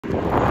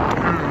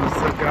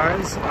So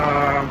guys,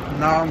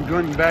 now I'm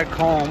going back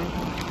home.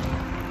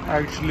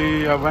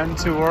 Actually, I went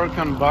to work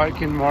on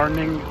bike in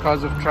morning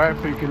because of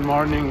traffic. In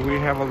morning we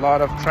have a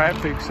lot of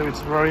traffic, so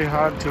it's very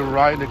hard to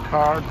drive a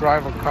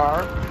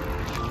car.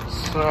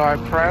 So I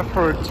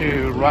prefer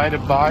to ride a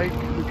bike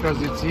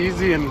because it's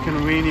easy and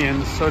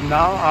convenient. So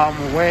now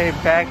I'm way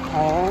back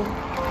home.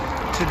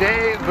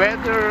 Today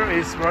weather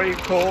is very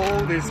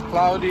cold, it's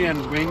cloudy and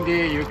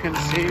windy. You can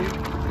see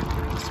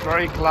it's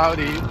very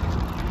cloudy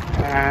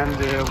and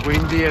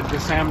windy at the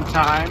same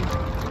time.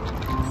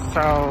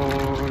 So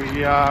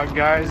yeah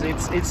guys,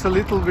 it's a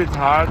little bit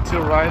hard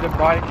to ride a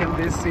bike in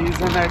this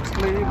season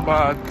actually,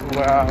 but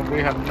we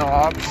have no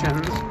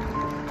options,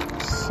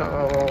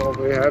 so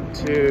we have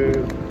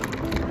to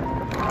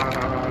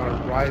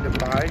ride a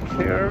bike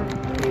here.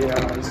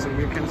 Yeah, so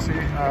you can see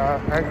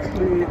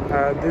actually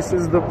this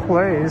is the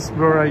place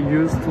where I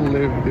used to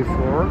live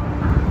before.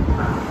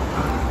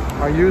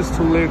 I used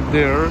to live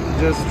there,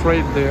 just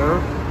straight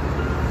there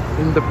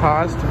in the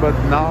past, but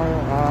now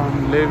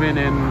I'm living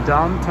in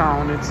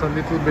downtown. It's a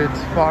little bit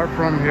far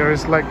from here.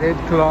 It's like 8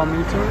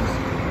 kilometers,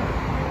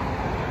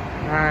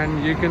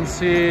 and you can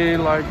see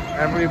like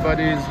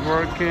everybody is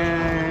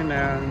working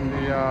and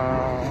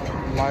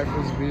yeah, life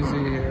is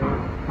busy here.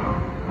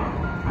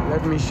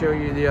 Let me show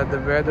you. The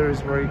weather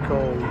is very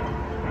cold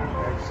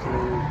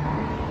actually.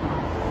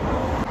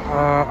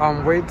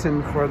 I'm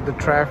waiting for the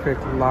traffic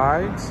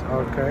lights.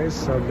 Okay,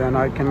 so then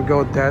I can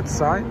go that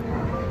side.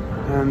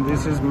 And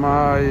this is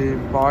my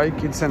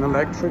bike. It's an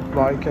electric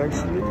bike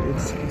actually.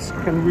 It's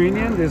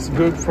convenient. It's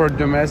good for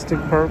domestic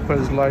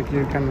purpose, like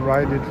you can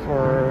ride it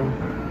for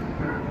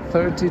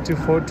 30 to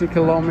 40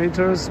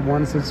 kilometers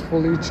once it's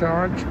fully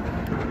charged.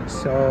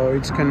 So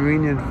it's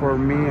convenient for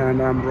me,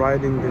 and I'm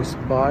riding this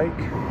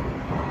bike.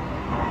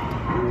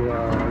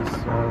 Yeah,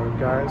 so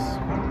guys,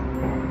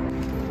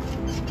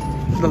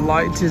 the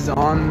light is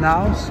on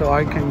now, so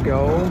I can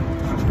go.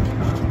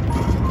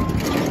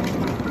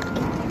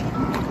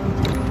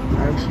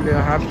 Actually,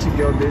 I have to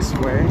go this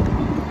way.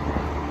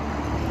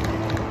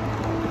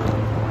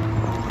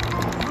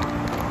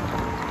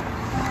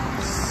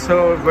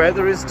 So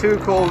weather is too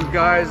cold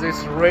guys,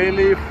 it's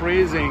really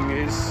freezing.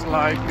 It's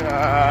like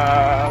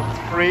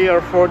 3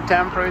 or 4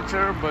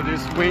 temperature, but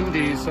it's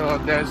windy, so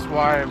that's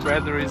why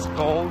weather is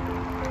cold.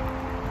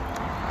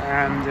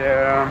 And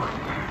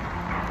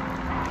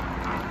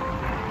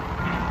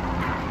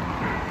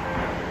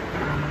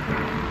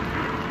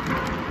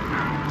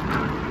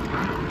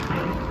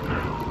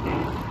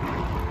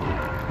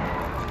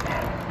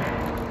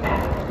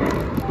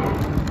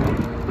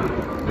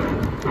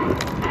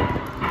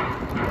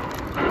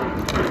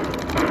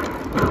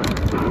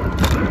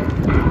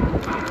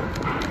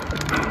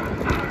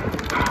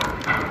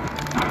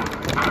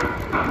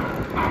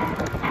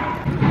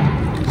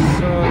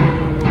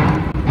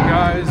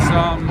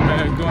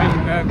I'm going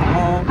back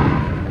home.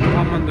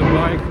 I'm on the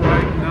bike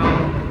right now.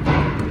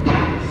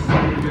 So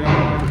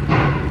yeah,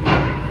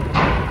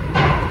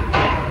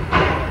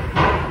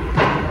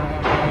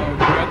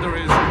 the weather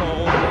is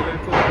cold a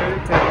little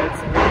bit and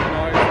it's a bit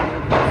noisy.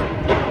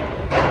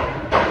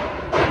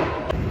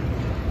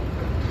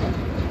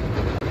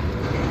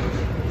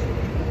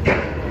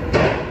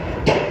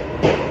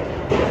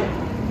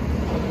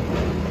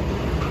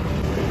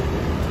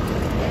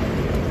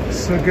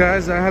 So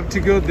guys, I have to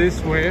go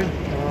this way.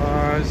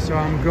 So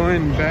I'm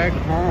going back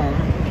home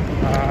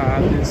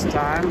this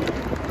time.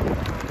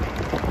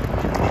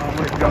 Oh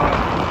my god,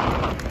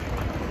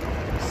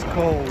 it's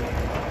cold.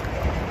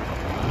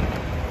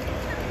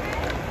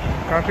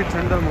 काफी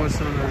ठंडा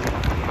मौसम है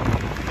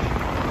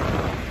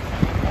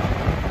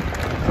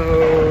तो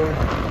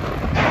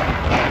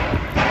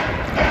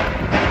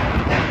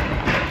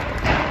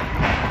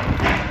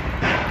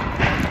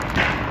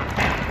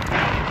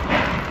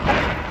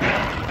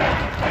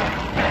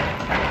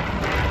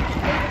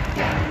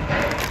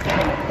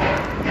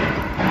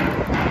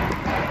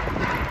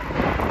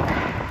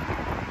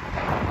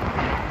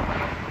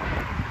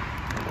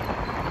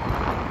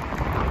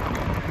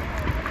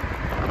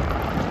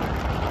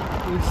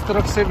इस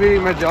तरफ से भी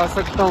मैं जा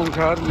सकता हूँ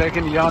घर,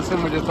 लेकिन यहाँ से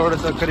मुझे थोड़ा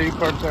सा करीब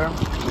पड़ता है.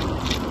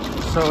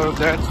 So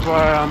that's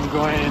why I'm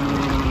going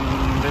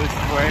this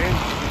way.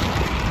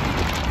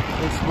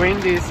 It's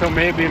windy, so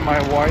maybe my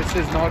voice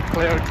is not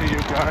clear to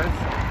you guys.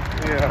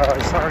 Yeah,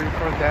 sorry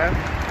for that.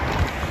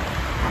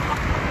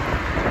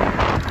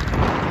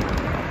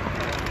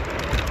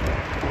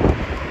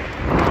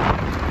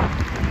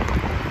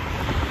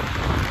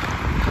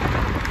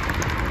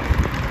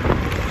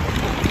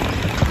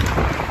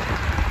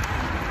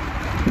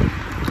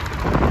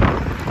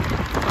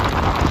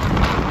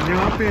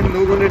 इन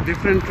लोगों ने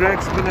डिफरेंट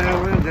ट्रैक्स बनाए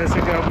हुए हैं,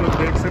 जैसे कि आप लोग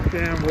देख सकते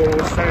हैं. वो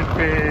उस साइड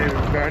पे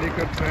गाड़ी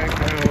का ट्रैक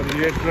है और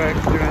ये ट्रैक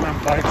जो है ना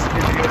बाइक्स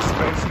के लिए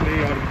स्पेशली,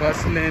 और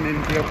बस लेन,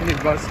 इनकी अपनी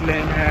बस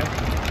लेन है.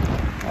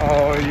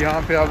 और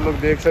यहाँ पे आप लोग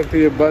देख सकते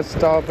हैं ये बस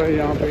स्टॉप है.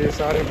 यहाँ पे ये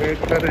सारे वेट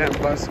कर रहे हैं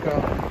बस का.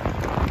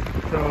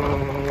 तो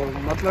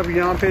मतलब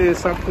यहाँ पे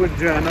सब कुछ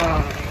जो है ना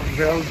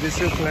वेल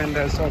डिसिप्लिन्ड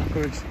है सब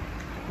कुछ,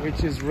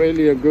 which is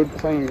really a good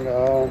thing.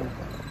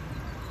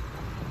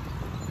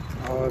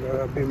 और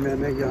अभी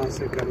मैंने यहाँ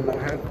से करना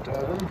है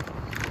टर्न।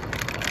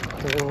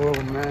 तो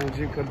मैं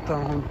जी करता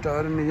हूँ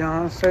टर्न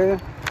यहाँ से,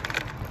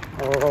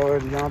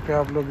 और यहाँ पे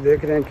आप लोग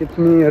देख रहे हैं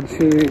कितनी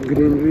अच्छी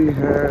ग्रीनरी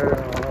है।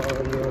 और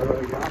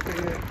यहाँ पे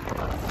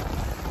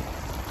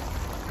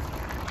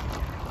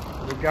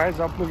गाइस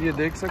आप लोग ये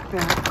देख सकते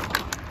हैं,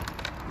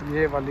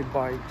 ये वाली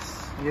बाइक्स,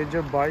 ये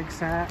जो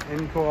बाइक्स हैं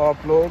इनको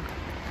आप लोग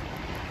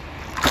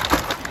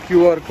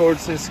QR कोड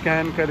से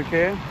स्कैन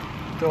करके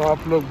तो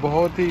आप लोग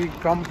बहुत ही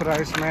कम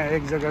प्राइस में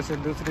एक जगह से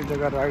दूसरी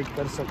जगह राइड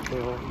कर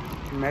सकते हो।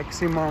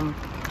 Maximum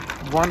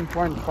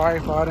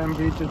 1.5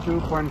 RMB to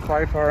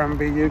 2.5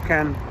 RMB you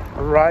can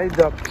ride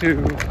up to,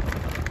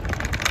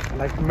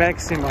 like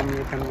maximum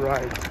you can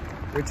ride,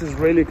 which is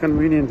really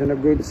convenient and a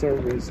good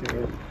service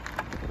here.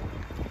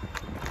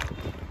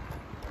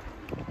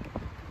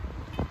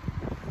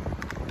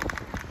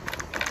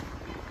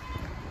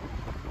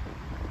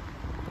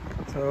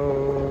 तो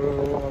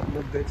आप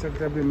लोग देख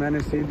सकते हैं अभी मैंने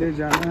सीधे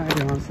जाना है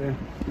यहाँ से,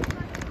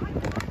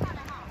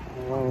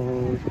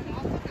 और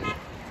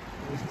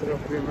इस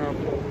तरफ भी मैं आप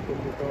लोगों को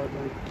दिखा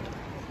दूँ,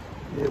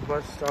 ये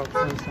बस स्टॉप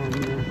है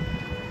सामने।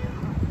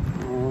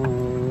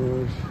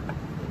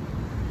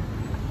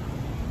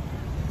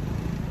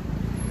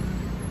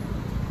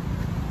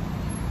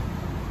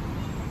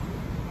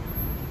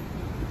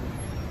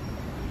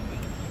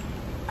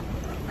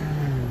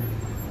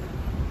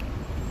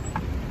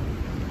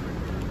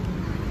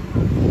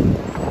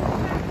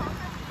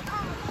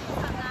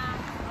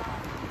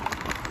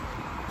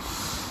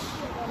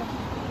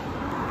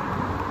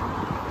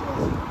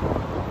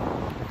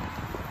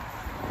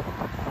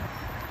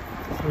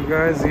 और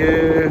गाइस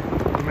ये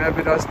मैं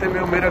अभी रास्ते में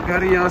हूँ, मेरा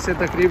घर यहाँ से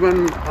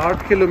तकरीबन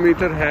 8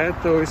 किलोमीटर है,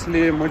 तो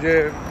इसलिए मुझे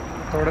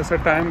थोड़ा सा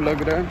टाइम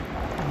लग रहा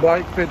है।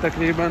 बाइक पे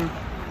तकरीबन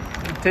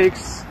it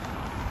takes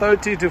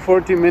 30 to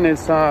 40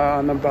 minutes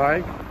on a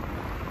bike,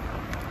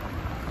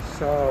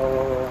 so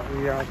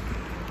yeah.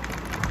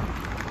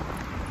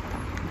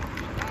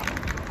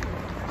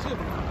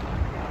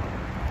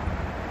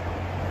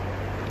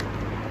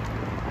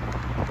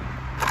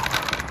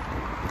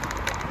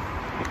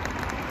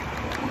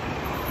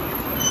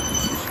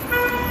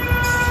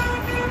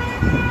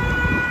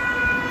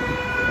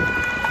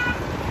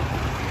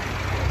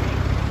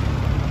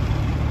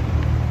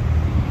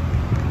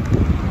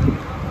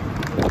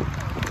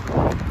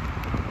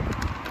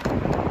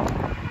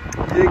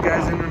 ये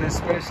गाइस इन्होंने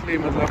स्पेशली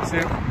मतलब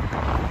सिर्फ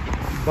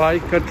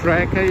बाइक का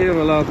ट्रैक है, ये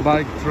वाला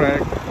बाइक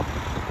ट्रैक।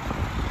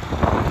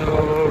 तो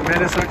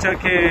मैंने सोचा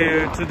कि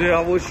today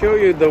I will show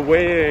you the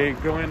way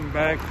going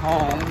back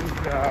home,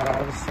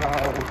 so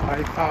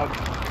I thought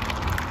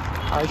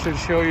I should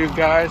show you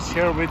guys,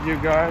 share with you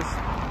guys.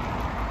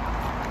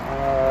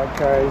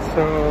 Okay,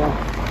 so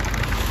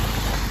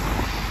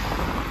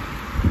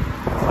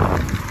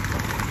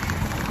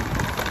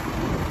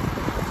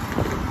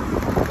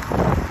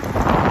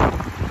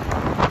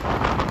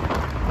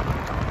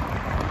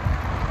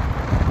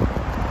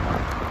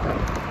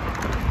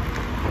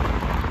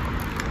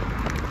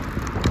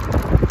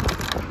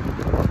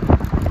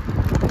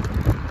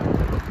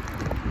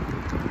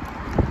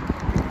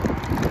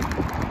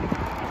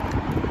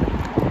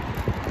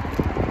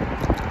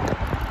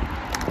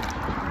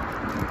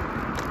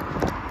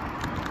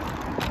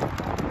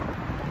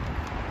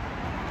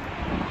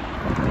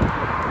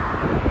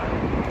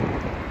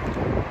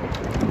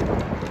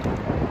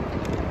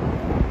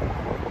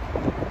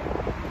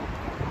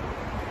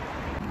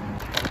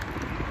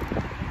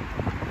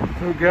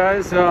So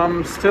guys,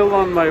 I'm still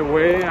on my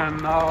way,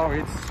 and now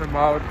it's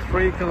about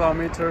 3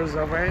 kilometers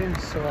away.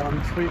 So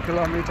I'm 3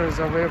 kilometers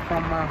away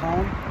from my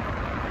home.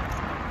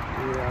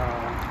 Yeah.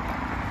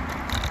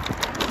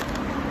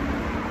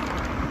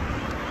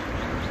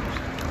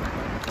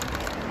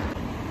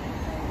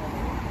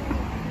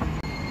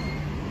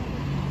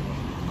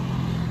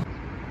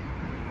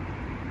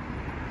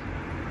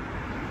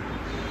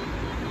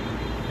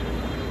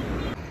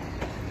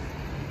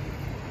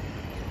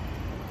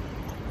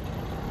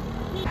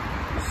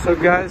 So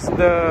guys,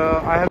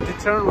 I have to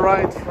turn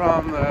right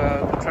from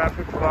the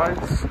traffic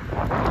lights.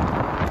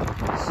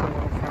 So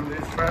from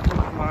these traffic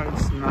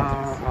lights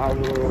now I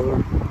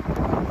will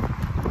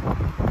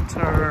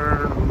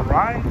turn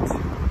right.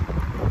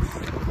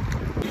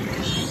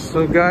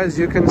 So guys,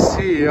 you can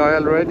see I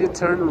already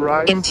turned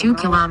right. In 2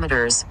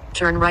 kilometers,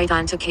 turn right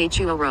onto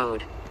Kechua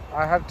Road.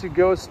 I have to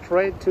go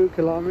straight 2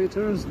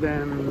 kilometers,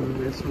 then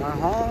it's my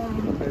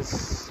home.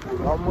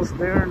 I'm almost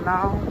there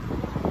now,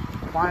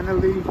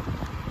 finally.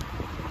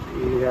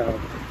 Yeah,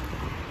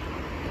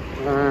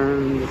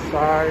 and the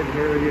side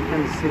here you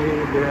can see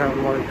they have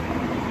like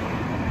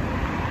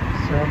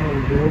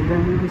several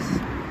buildings.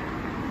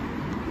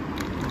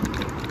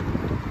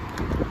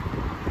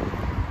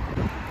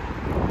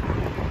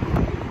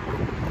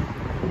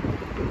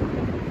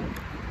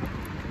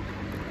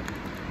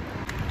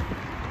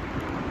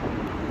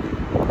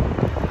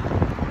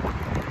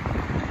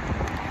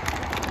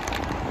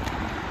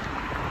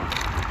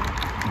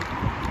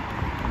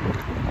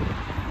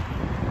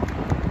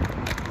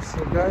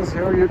 So guys,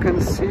 here you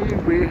can see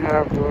we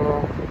have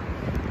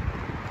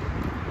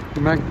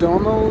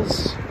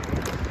McDonald's.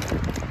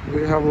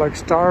 We have like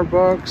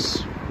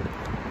Starbucks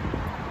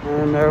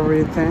and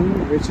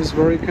everything, which is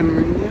very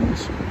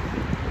convenient.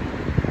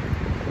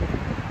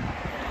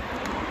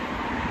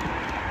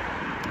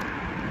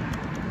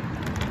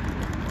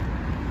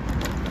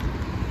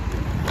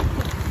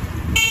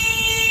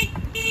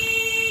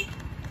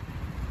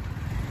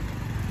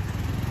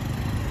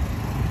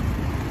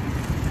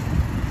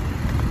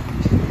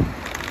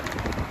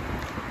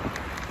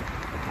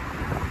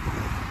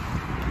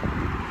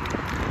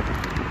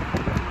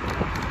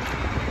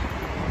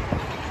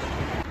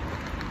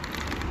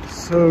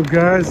 So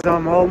guys,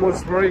 I'm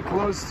almost very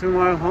close to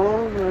my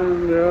home,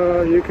 and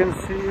you can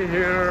see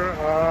here,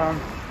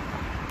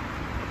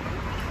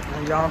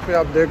 यहाँ पे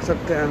आप देख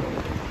सकते हैं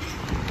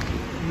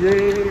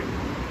ये.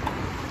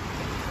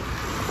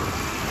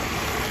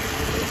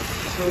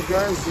 So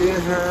guys, ये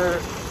है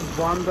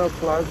Wanda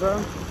Plaza.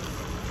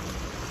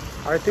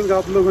 I think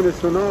आप लोगों ने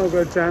सुना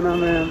होगा चाइना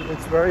में.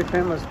 It's very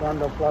famous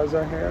Wanda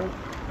Plaza here.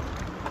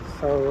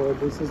 So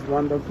this is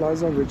Wanda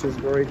Plaza, which is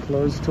very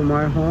close to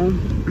my home.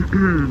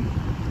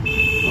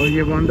 और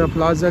ये वांडा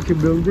प्लाजा की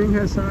बिल्डिंग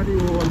है सारी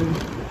वो वाली,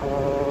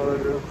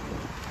 और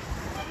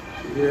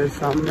ये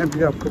सामने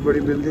भी आपको बड़ी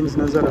बिल्डिंग्स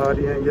नज़र आ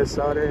रही हैं. ये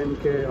सारे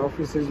इनके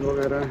ऑफिसेज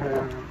वगैरह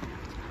हैं.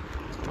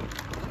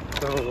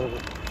 तो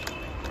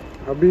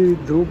अभी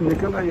धूप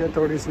निकल आई है,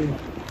 थोड़ी सी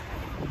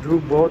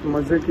धूप बहुत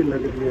मज़े की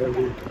लग रही है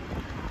अभी.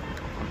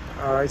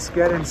 It's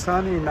getting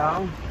sunny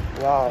now.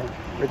 Wow,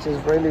 which is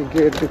really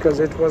good because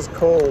it was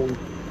cold.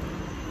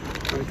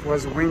 It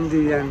was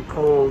windy and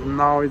cold.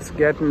 Now it's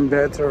getting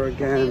better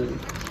again.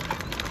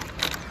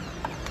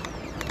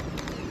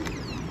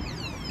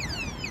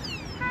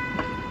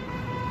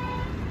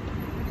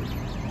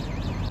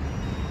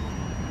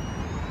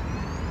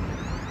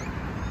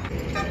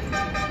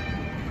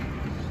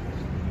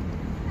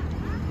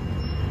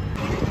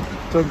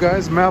 So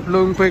guys, मैं आप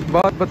लोगों को एक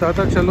बात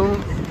बताता चलूँ.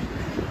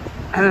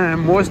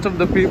 Most of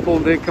the people,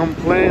 they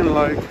complain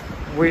like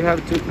we have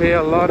to pay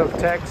a lot of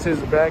taxes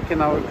back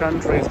in our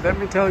countries. Let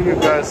me tell you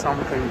guys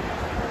something.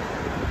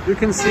 You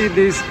can see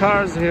these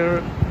cars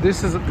here.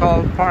 This is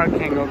called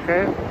parking,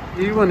 okay?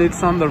 Even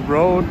it's on the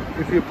road.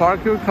 If you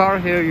park your car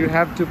here, you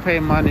have to pay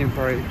money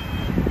for it.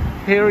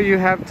 Here you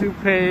have to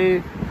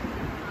pay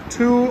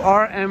 2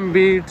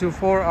 RMB to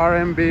 4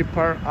 RMB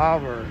per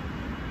hour.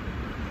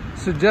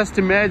 So just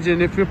imagine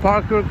if you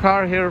park your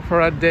car here for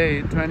a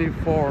day,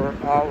 24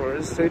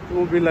 hours, so it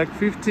will be like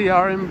 50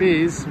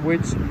 RMBs,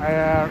 which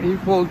are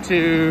equal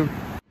to...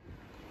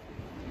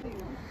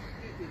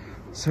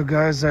 So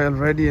guys, I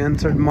already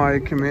entered my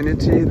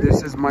community.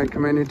 This is my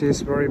community.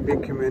 It's a very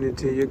big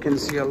community. You can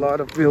see a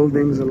lot of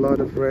buildings, a lot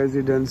of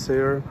residents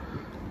here.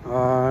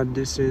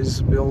 This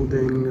is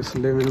building, this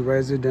living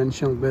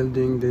residential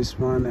building, this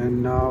one.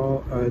 And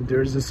now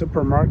there's a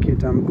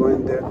supermarket. I'm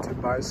going there to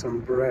buy some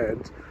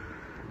bread.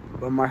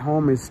 But my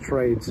home is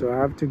straight, so I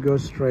have to go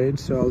straight.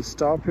 So I'll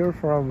stop here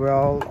for a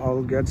while.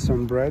 I'll get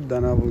some bread,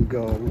 then I will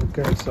go.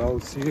 Okay, so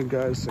I'll see you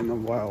guys in a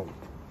while.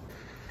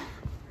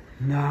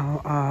 Now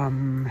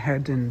I'm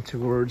heading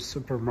towards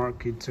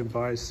supermarket to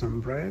buy some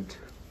bread.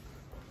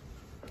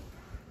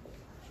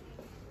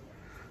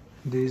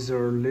 These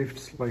are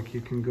lifts, like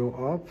you can go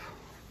up.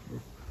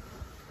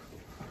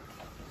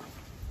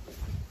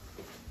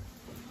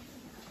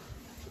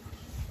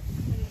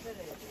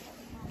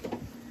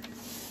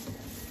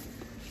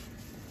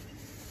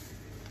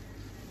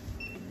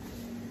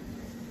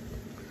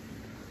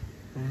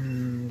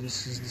 And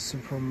this is the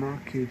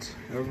supermarket.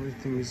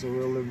 Everything is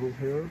available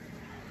here.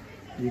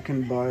 You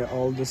can buy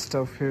all the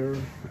stuff here.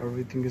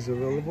 Everything is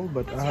available,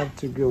 but I have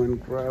to go and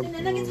grab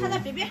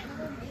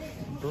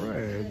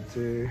bread.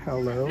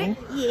 Hello.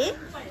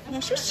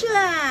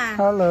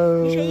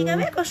 Hello.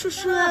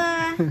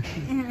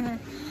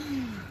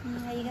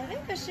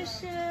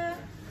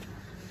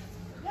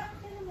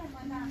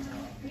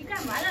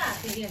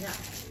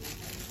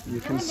 You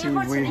can see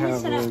we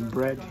have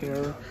bread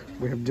here.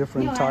 We have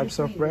different types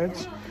of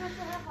breads.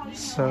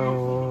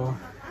 So,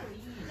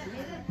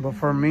 but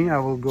for me, I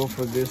will go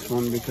for this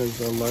one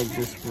because I like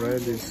this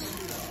bread. It's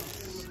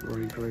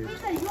very great.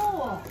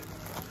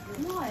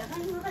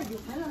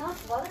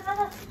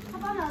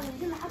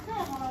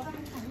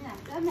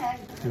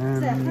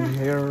 And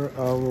here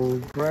I will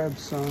grab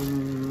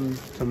some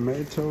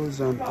tomatoes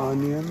and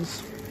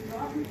onions.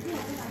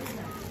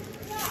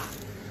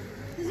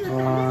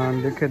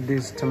 Look at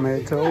these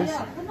tomatoes.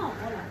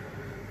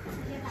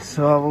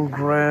 So I will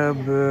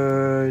grab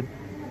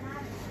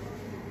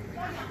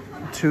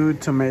 2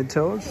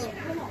 tomatoes.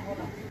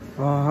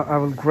 I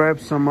will grab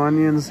some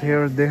onions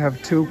here. They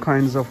have 2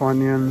 kinds of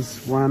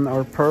onions. One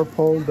are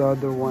purple, the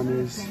other one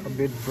is a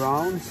bit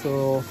brown.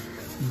 So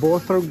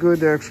both are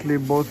good actually,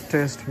 both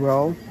taste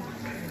well.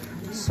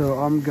 So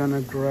I'm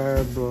gonna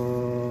grab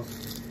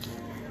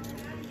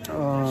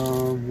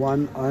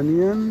 1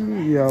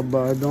 onion. Yeah,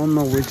 but I don't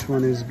know which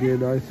one is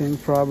good. I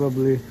think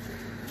probably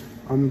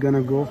I'm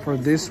gonna go for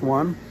this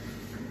one.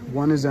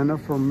 One is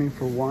enough for me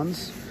for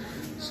once.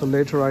 So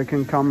later I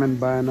can come and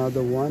buy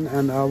another one,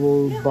 and I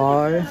will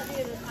buy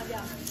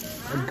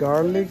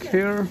garlic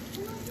here.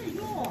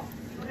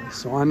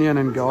 So onion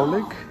and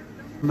garlic.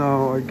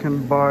 Now I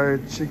can buy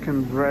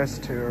chicken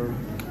breast here.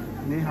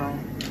 Ni hao.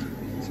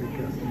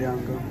 Chicken, 2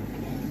个.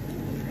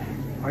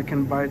 I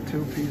can buy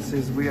 2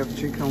 pieces. We have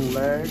chicken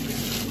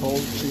legs, whole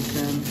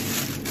chicken,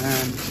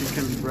 and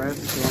chicken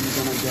breast. So I'm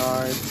gonna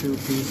buy 2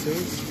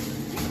 pieces.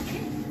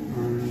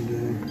 And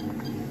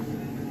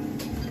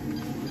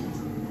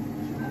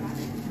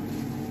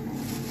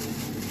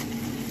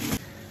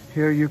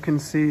here you can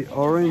see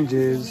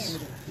oranges,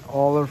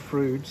 all are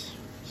fruits.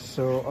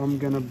 So I'm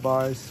gonna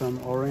buy some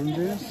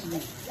oranges.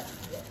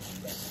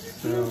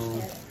 So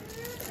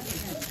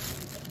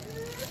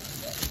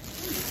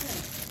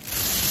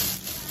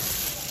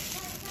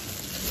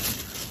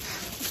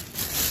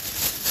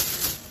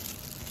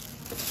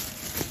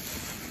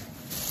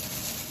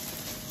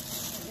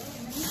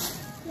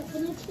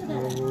I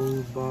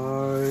will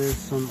buy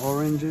some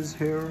oranges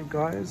here,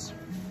 guys.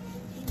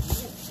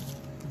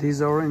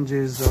 These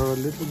oranges are a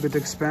little bit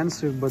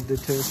expensive, but they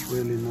taste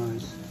really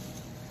nice.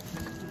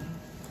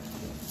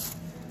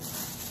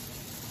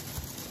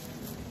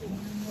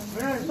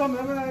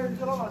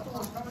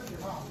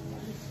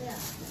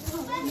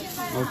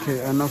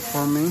 Okay, enough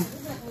for me.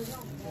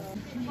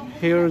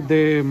 Here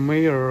they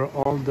mirror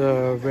all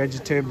the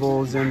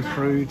vegetables and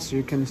fruits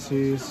you can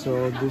see.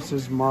 So this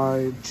is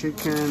my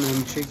chicken,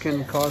 and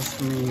chicken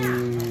cost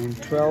me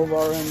 12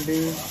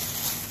 RMB.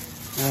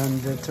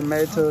 And the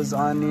tomatoes,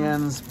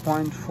 onions,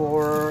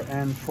 0.4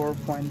 and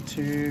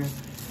 4.2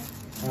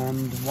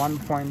 and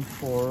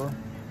 1.4.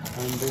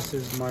 And this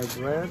is my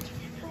bread.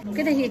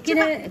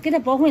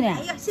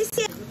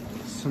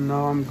 So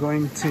now I'm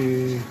going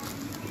to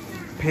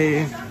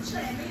pay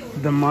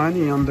the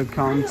money on the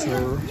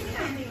counter.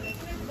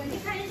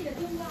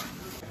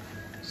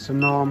 So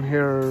now I'm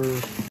here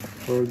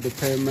for the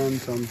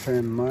payment. I'm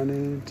paying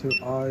money to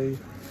I.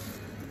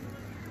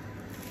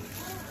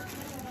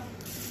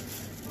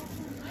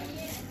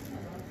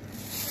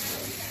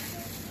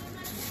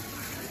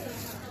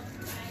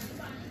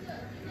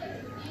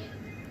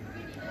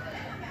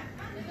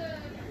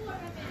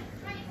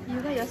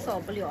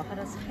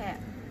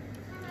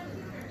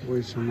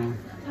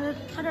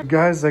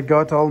 Guys, I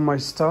got all my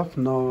stuff.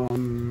 Now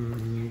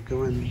I'm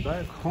going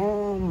back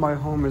home. My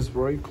home is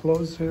very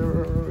close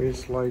here.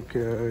 It's like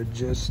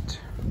just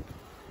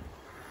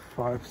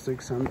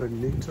 500-600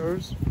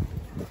 meters.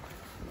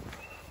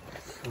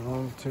 So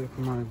I'll take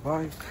my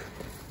bike.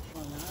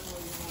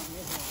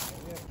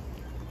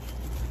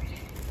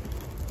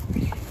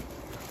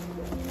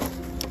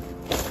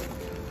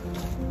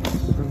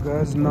 So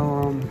guys,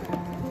 now I'm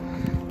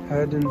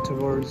heading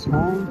towards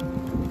home.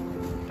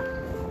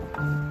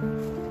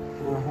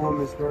 My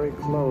home is very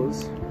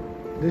close.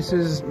 This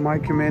is my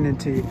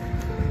community.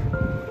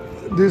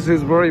 This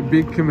is very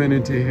big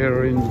community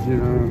here in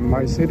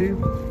my city.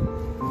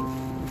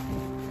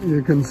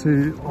 You can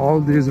see all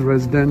these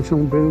residential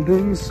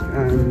buildings,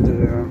 and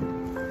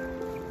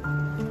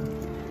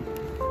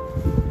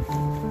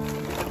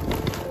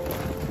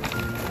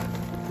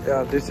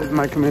yeah, this is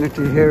my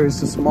community. Here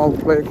is a small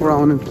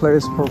playground and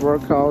place for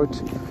workout.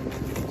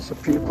 So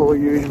people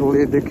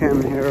usually they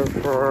come here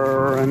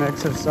for an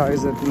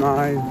exercise at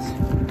night.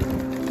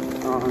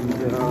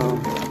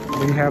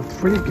 And we have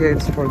 3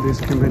 gates for this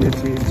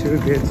community. 2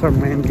 gates are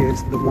main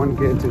gates. The 1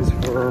 gate is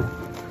for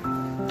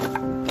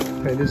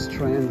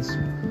pedestrians.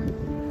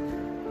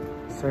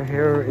 So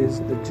here is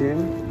the gym.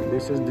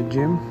 This is the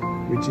gym,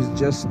 which is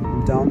just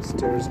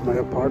downstairs my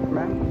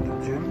apartment. The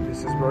gym. This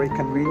is very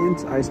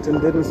convenient. I still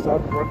didn't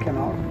start working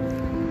out.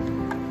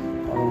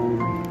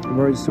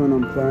 Very soon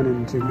I'm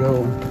planning to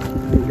go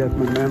and get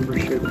my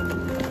membership.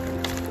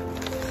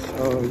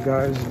 So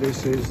guys,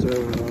 this is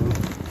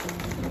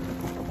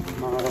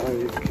my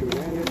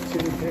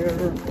community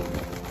here.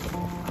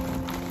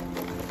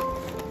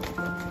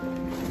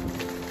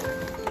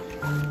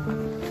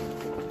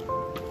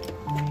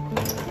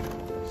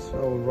 So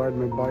I'll ride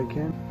my bike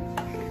in.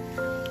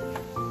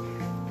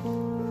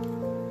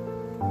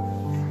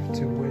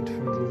 To wait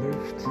for the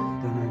lift,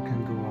 then I can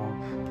go up.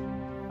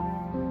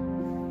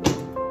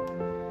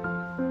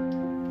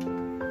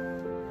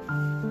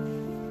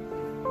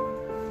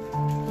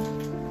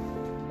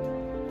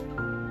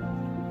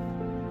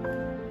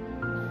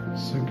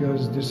 So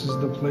guys, this is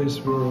the place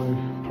where I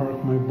park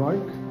my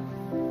bike.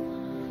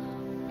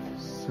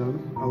 So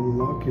I'll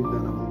lock it,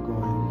 then I will go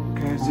in.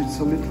 Guys, it's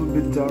a little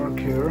bit dark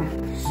here,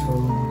 so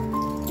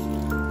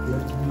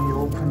let me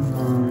open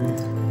my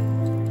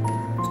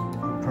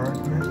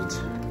apartment.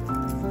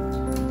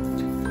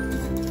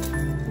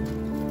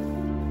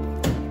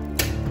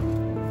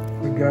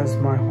 But guys,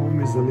 my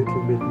home is a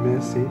little bit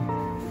messy.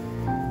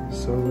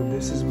 So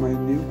this is my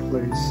new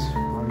place. I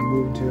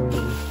moved here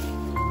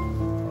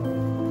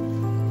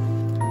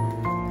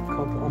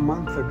a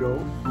month ago.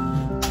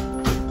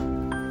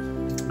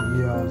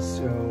 Yeah,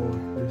 so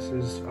this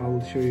is,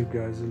 I'll show you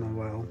guys in a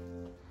while.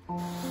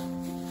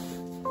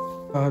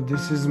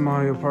 This is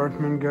my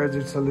apartment, guys.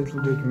 It's a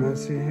little bit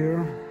messy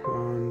here,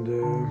 and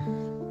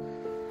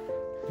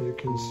you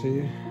can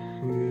see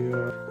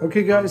Yeah.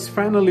 Okay guys,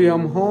 finally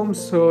I'm home,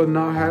 so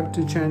now I have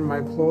to change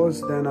my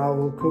clothes, then I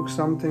will cook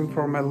something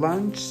for my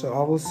lunch. So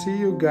I will see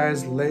you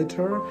guys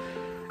later.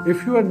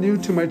 If you are new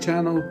to my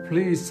channel,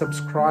 please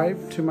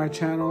subscribe to my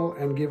channel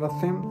and give a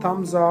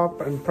thumbs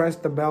up and press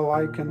the bell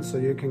icon so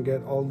you can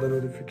get all the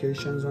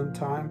notifications on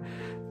time.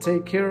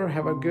 Take care,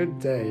 have a good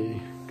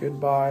day.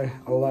 Goodbye,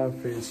 Allah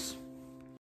Hafiz.